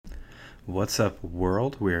What's up,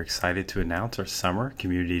 world? We're excited to announce our summer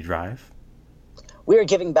community drive. We are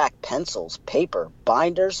giving back pencils, paper,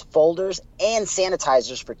 binders, folders, and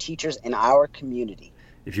sanitizers for teachers in our community.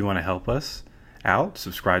 If you want to help us out,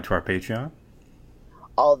 subscribe to our Patreon.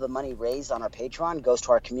 All of the money raised on our Patreon goes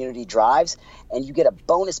to our community drives, and you get a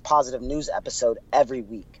bonus positive news episode every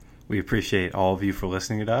week. We appreciate all of you for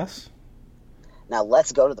listening to us. Now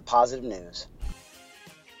let's go to the positive news.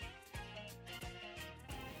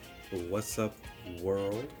 What's up,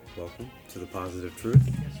 world? Welcome to The Positive Truth.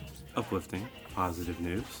 Uplifting, positive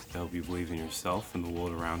news to help you believe in yourself and the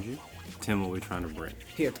world around you. Tim, what are we trying to bring?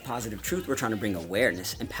 Here at The Positive Truth, we're trying to bring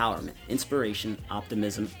awareness, empowerment, inspiration,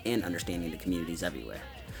 optimism, and understanding to communities everywhere.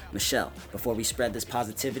 Michelle, before we spread this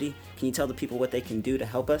positivity, can you tell the people what they can do to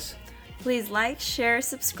help us? Please like, share,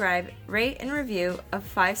 subscribe, rate, and review. A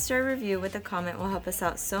 5-star review with a comment will help us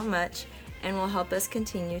out so much and will help us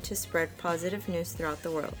continue to spread positive news throughout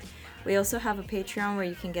the world. We also have a Patreon where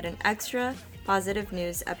you can get an extra positive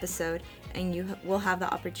news episode, and you will have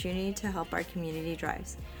the opportunity to help our community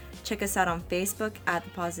drives. Check us out on Facebook at The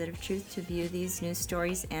Positive Truth to view these news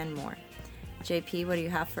stories and more. JP, what do you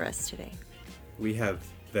have for us today? We have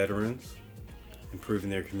veterans improving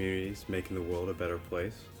their communities, making the world a better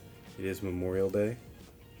place. It is Memorial Day,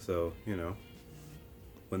 so,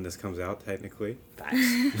 when this comes out, technically.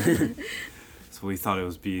 Facts. So we thought it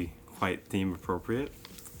would be quite theme appropriate.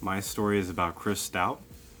 My story is about Chris Stout.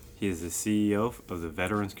 He is the CEO of the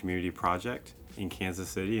Veterans Community Project in Kansas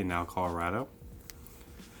City and now Colorado.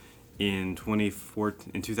 In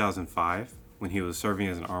 2005, when he was serving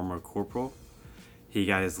as an armored corporal, he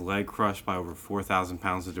got his leg crushed by over 4,000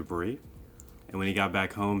 pounds of debris. And when he got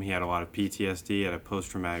back home, he had a lot of PTSD, had a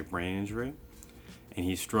post-traumatic brain injury, and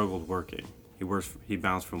he struggled working. He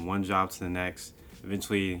bounced from one job to the next.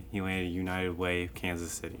 Eventually, he landed at United Way,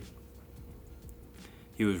 Kansas City.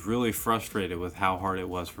 He was really frustrated with how hard it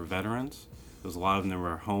was for veterans. There was a lot of them that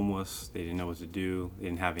were homeless. They didn't know what to do. They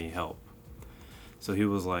didn't have any help. So he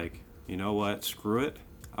was like, you know what? Screw it.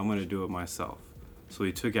 I'm going to do it myself. So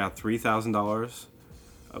he took out $3,000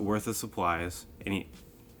 worth of supplies, and he,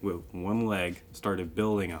 with one leg, started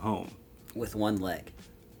building a home. With one leg.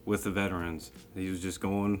 With the veterans. He was just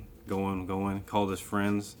going, called his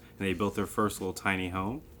friends, and they built their first little tiny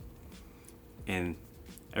home. And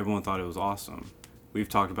everyone thought it was awesome. We've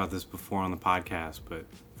talked about this before on the podcast, but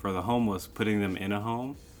for the homeless, putting them in a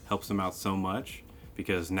home helps them out so much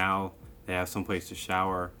because now they have some place to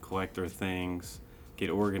shower, collect their things, get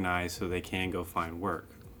organized so they can go find work.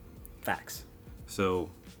 Facts. So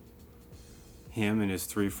him and his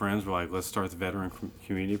 3 friends were like, let's start the Veteran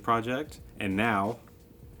Community Project. And now,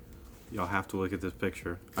 y'all have to look at this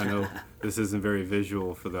picture. I know this isn't very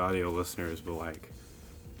visual for the audio listeners, but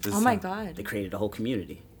this Oh my God. They created a whole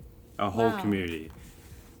community. A whole Wow. community.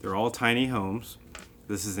 They're all tiny homes.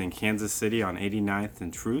 This is in Kansas City on 89th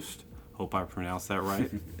and Troost. Hope I pronounced that right.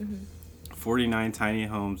 49 tiny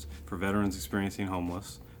homes for veterans experiencing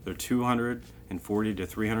homeless. They're 240 to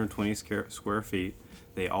 320 square feet.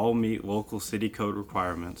 They all meet local city code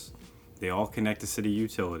requirements. They all connect to city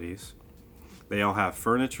utilities. They all have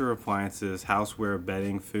furniture, appliances, houseware,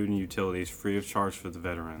 bedding, food, and utilities free of charge for the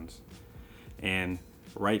veterans. And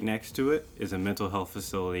right next to it is a mental health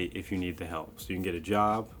facility if you need the help. So you can get a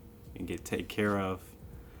job, and get taken care of,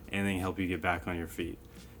 and then help you get back on your feet.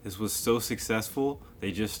 This was so successful,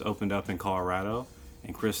 they just opened up in Colorado,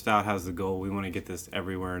 and Chris Stout has the goal, we want to get this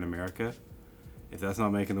everywhere in America. If that's not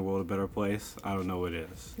making the world a better place, I don't know what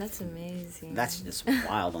is. That's amazing. That's just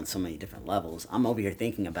wild on so many different levels. I'm over here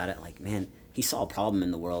thinking about it like, man, he saw a problem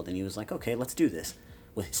in the world and he was like, okay, let's do this.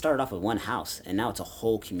 Well, he started off with one house and now it's a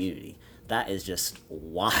whole community. That is just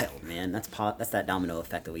wild, man. That's that domino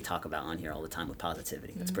effect that we talk about on here all the time with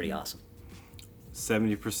positivity. That's pretty awesome.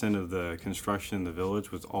 70% of the construction in the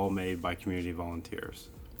village was all made by community volunteers.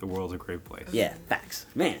 The world's a great place. Yeah, facts.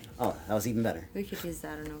 Man, oh, that was even better. We could use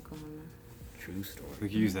that in Oklahoma. True story. We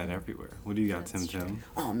could use that everywhere. What do you got, That's Tim?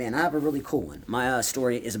 Oh, man, I have a really cool one. My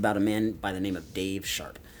story is about a man by the name of Dave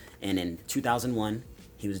Sharp. And in 2001,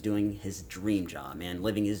 he was doing his dream job, man,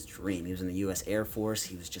 living his dream. He was in the U.S. Air Force.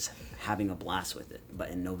 He was just having a blast with it.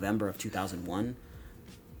 But in November of 2001,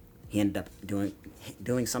 he ended up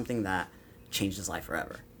doing something that changed his life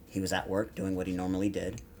forever. He was at work doing what he normally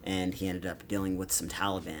did, and he ended up dealing with some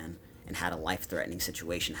Taliban and had a life-threatening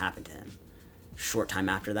situation happen to him. Short time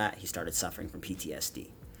after that, he started suffering from PTSD.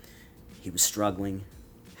 He was struggling,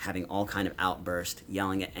 having all kind of outbursts,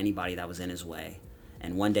 yelling at anybody that was in his way.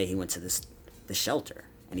 And one day he went to the shelter,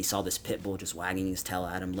 and he saw this pit bull just wagging his tail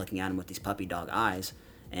at him, looking at him with these puppy dog eyes,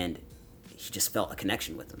 and he just felt a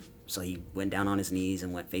connection with him. So he went down on his knees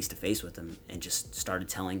and went face to face with him and just started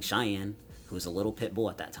telling Cheyenne, who was a little pit bull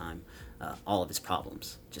at that time, all of his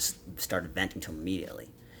problems. Just started venting to him immediately.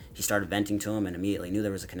 He started venting to him and immediately knew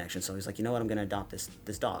there was a connection. So he's like, you know what, I'm going to adopt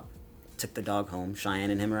this dog. Took the dog home. Cheyenne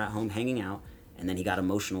and him are at home hanging out. And then he got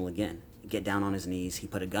emotional again. Get down on his knees. He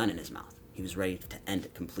put a gun in his mouth. He was ready to end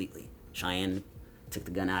it completely. Cheyenne took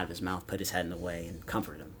the gun out of his mouth, put his head in the way, and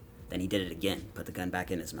comforted him. Then he did it again, put the gun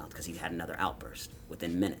back in his mouth because he had another outburst.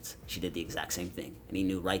 Within minutes, she did the exact same thing. And he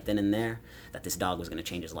knew right then and there that this dog was going to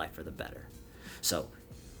change his life for the better. So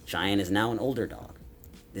Cheyenne is now an older dog.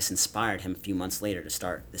 This inspired him a few months later to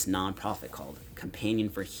start this nonprofit called Companion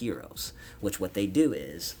for Heroes, which what they do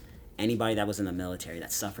is anybody that was in the military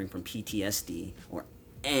that's suffering from PTSD or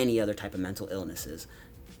any other type of mental illnesses,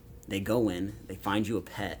 they go in, they find you a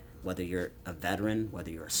pet, whether you're a veteran,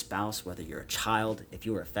 whether you're a spouse, whether you're a child, if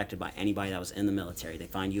you were affected by anybody that was in the military, they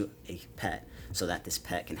find you a pet so that this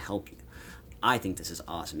pet can help you. I think this is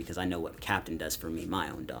awesome because I know what Captain does for me,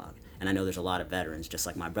 my own dog. And I know there's a lot of veterans, just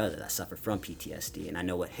like my brother, that suffer from PTSD, and I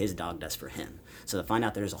know what his dog does for him. So to find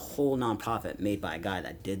out there's a whole nonprofit made by a guy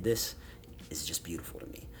that did this is just beautiful to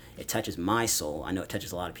me. It touches my soul. I know it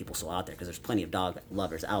touches a lot of people's soul out there because there's plenty of dog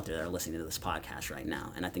lovers out there that are listening to this podcast right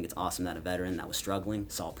now. And I think it's awesome that a veteran that was struggling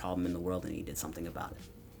saw a problem in the world and he did something about it.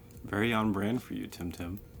 Very on brand for you,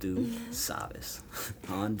 Tim. Du Savis.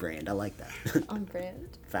 On brand. I like that. On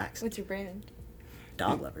brand. Facts. What's your brand?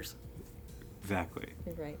 Dog lovers. Exactly.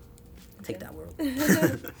 You're right. Take that, world.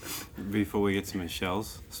 Before we get to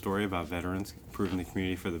Michelle's story about veterans improving the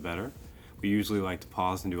community for the better, we usually like to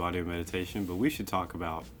pause and do audio meditation, but we should talk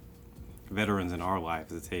about veterans in our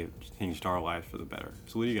lives that changed our lives for the better.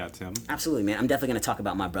 So what do you got, Tim? Absolutely, man. I'm definitely going to talk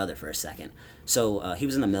about my brother for a second. So he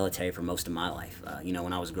was in the military for most of my life,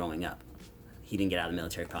 when I was growing up. He didn't get out of the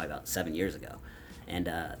military probably about 7 years ago. And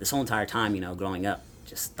this whole entire time, growing up,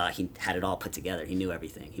 just thought he had it all put together. He knew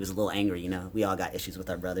everything. He was a little angry, We all got issues with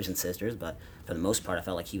our brothers and sisters, but for the most part, I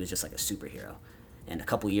felt like he was just like a superhero. And a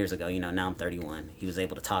couple years ago, now I'm 31, he was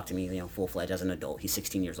able to talk to me, full-fledged as an adult. He's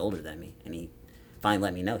 16 years older than me, and he finally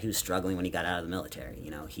let me know he was struggling when he got out of the military.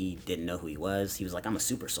 He didn't know who he was. He was like, I'm a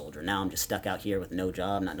super soldier. Now I'm just stuck out here with no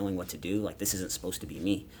job, not knowing what to do. Like, this isn't supposed to be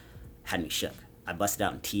me. Had me shook. I busted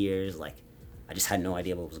out in tears, I just had no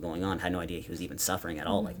idea what was going on. Had no idea he was even suffering at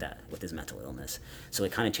all like that with his mental illness. So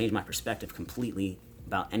it kind of changed my perspective completely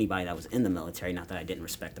about anybody that was in the military. Not that I didn't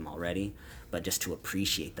respect them already, but just to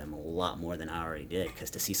appreciate them a lot more than I already did. Because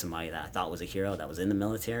to see somebody that I thought was a hero that was in the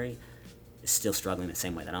military is still struggling the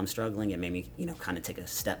same way that I'm struggling, it made me, kind of take a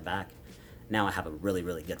step back. Now I have a really,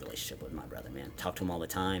 really good relationship with my brother, man. Talk to him all the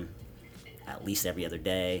time, at least every other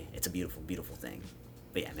day. It's a beautiful, beautiful thing.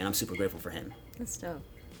 But yeah, man, I'm super grateful for him. That's dope.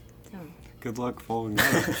 Good luck following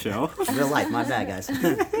that up, Michelle. Real life, my bad, guys.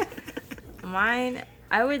 Mine,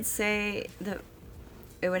 I would say that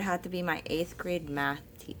it would have to be my 8th grade math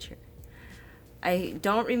teacher. I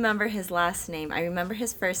don't remember his last name. I remember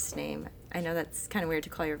his first name. I know that's kind of weird to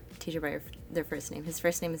call your teacher by their first name. His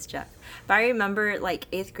first name is Jeff. But I remember,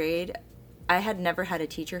 8th grade, I had never had a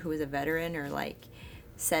teacher who was a veteran or,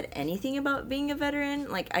 said anything about being a veteran.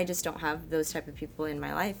 I just don't have those type of people in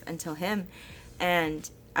my life until him. And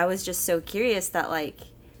I was just so curious that, I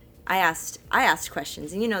asked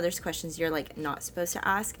questions. And, there's questions you're, not supposed to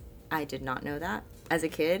ask. I did not know that as a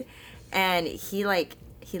kid. And he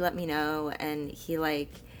let me know, and he,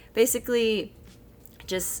 basically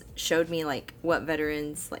just showed me, what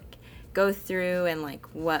veterans, go through and,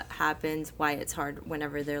 what happens, why it's hard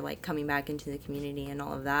whenever they're, coming back into the community and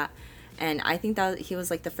all of that. And I think that he was,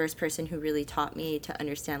 the first person who really taught me to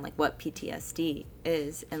understand, what PTSD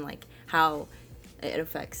is and, how it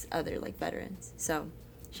affects other, veterans. So,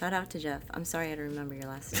 shout out to Jeff. I'm sorry I don't remember your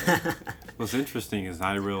last name. What's interesting is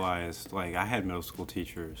I realized, I had middle school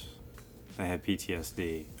teachers that had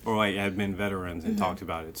PTSD, or, had been veterans and talked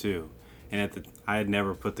about it, too. And I had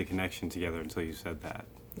never put the connection together until you said that.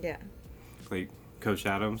 Yeah. Coach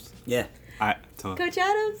Adams? Yeah. Coach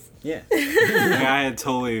Adams? Yeah. I had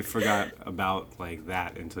totally forgot about,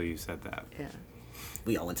 that until you said that. Yeah.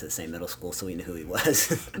 We all went to the same middle school, so we knew who he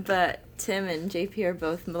was. But Tim and JP are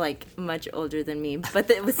both, much older than me. But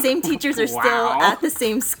the same teachers are Wow. still at the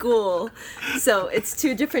same school. So it's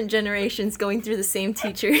 2 different generations going through the same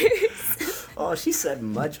teachers. Oh, she said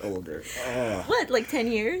much older. Oh. What, 10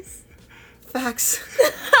 years? Facts.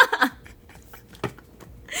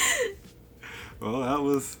 Well, that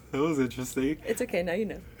was interesting. It's okay, now you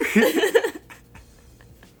know.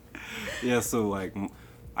 Yeah, so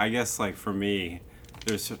I guess for me,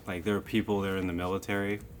 there's there are people that are in the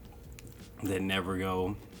military that never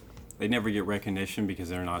get recognition because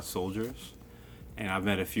they're not soldiers. And I've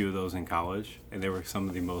met a few of those in college, and they were some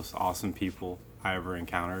of the most awesome people I ever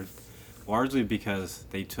encountered, largely because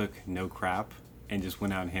they took no crap and just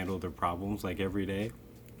went out and handled their problems like every day.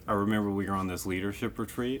 I remember we were on this leadership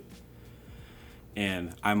retreat,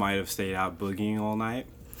 and I might have stayed out boogieing all night,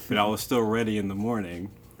 but I was still ready in the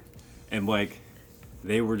morning. And like,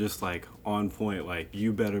 they were just like on point, like,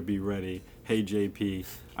 you better be ready. Hey JP,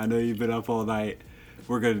 I know you've been up all night.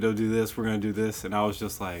 We're gonna go do this, we're gonna do this. And I was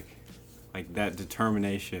just like that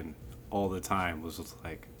determination all the time was just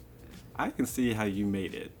like, I can see how you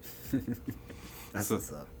made it. That's so,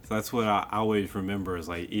 what's up. so that's what I always remember is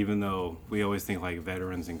like, even though we always think like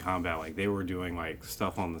veterans in combat, like they were doing like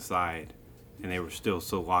stuff on the side and they were still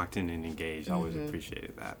so locked in and engaged. I always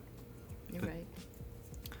appreciated that. You're right.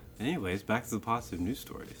 Anyways, back to the positive news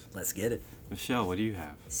stories. Let's get it. Michelle, what do you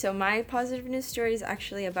have? So my positive news story is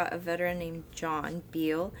actually about a veteran named John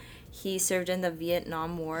Beal. He served in the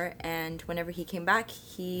Vietnam War, and whenever he came back,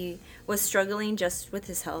 he was struggling just with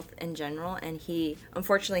his health in general, and he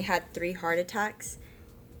unfortunately had 3 heart attacks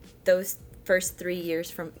those first 3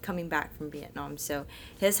 years from coming back from Vietnam. So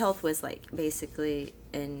his health was like basically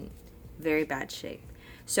in very bad shape.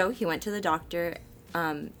 So he went to the doctor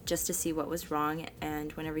just to see what was wrong,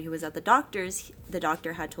 and whenever he was at the doctor's, the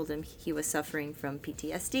doctor had told him he was suffering from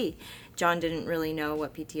PTSD. John didn't really know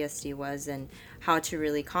what PTSD was and how to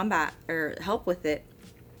really combat or help with it,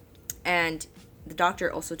 and the doctor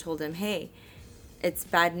also told him, hey, it's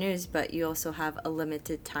bad news, but you also have a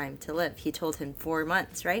limited time to live. He told him 4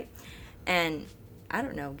 months, right? And I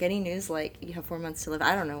don't know, getting news like you have 4 months to live,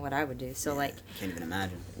 I don't know what I would do. So like, Can't even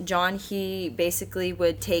imagine. John, he basically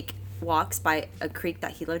would take walks by a creek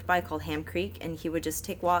that he lived by called Ham Creek, and he would just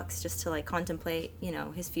take walks just to like contemplate, you know,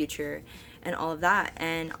 his future and all of that.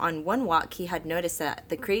 And on one walk he had noticed that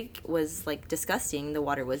the creek was like disgusting. The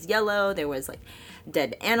water was yellow, there was like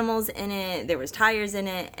dead animals in it, there was tires in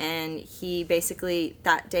it, and he basically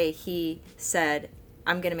that day he said,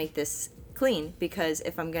 I'm gonna make this clean, because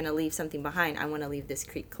if I'm gonna leave something behind, I want to leave this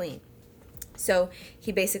creek clean. So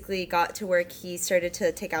he basically got to work. He started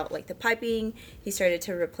to take out like the piping. He started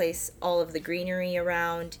to replace all of the greenery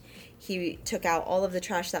around. He took out all of the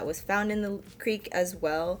trash that was found in the creek as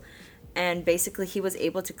well. And basically he was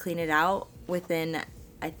able to clean it out within,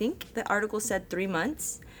 I think the article said 3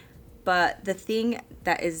 months. But the thing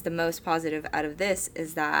that is the most positive out of this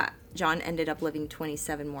is that John ended up living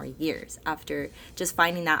 27 more years after just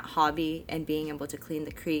finding that hobby and being able to clean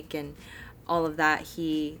the creek and all of that.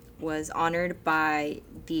 He was honored by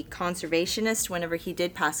the conservationist whenever he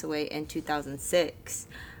did pass away in 2006.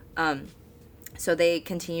 So they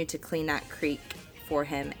continued to clean that creek for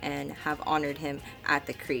him and have honored him at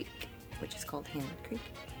the creek, which is called Ham Creek.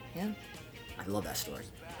 Yeah. I love that story.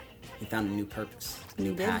 He found a new purpose, a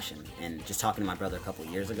new did. passion. And just talking to my brother a couple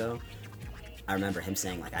of years ago, I remember him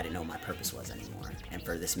saying, like, I didn't know what my purpose was anymore. And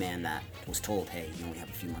for this man that was told, hey, you only have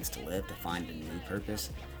a few months to live, to find a new purpose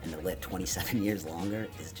and to live 27 years longer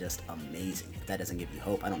is just amazing. If that doesn't give you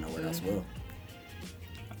hope, I don't know what else will.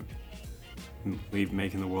 Leave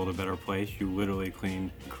making the world a better place. You literally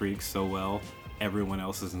clean creeks so well, everyone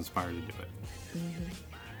else is inspired to do it.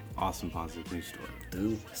 Awesome positive news story.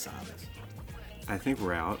 Through Sabbath. I think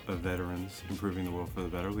we're out of veterans improving the world for the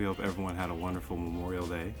better. We hope everyone had a wonderful Memorial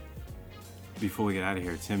Day. Before we get out of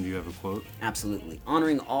here, Tim, do you have a quote? Absolutely.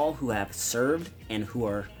 Honoring all who have served and who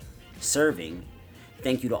are serving.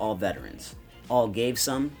 Thank you to all veterans. All gave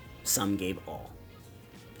some gave all.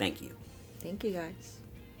 Thank you. Thank you, guys.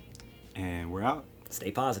 And we're out.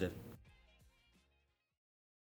 Stay positive.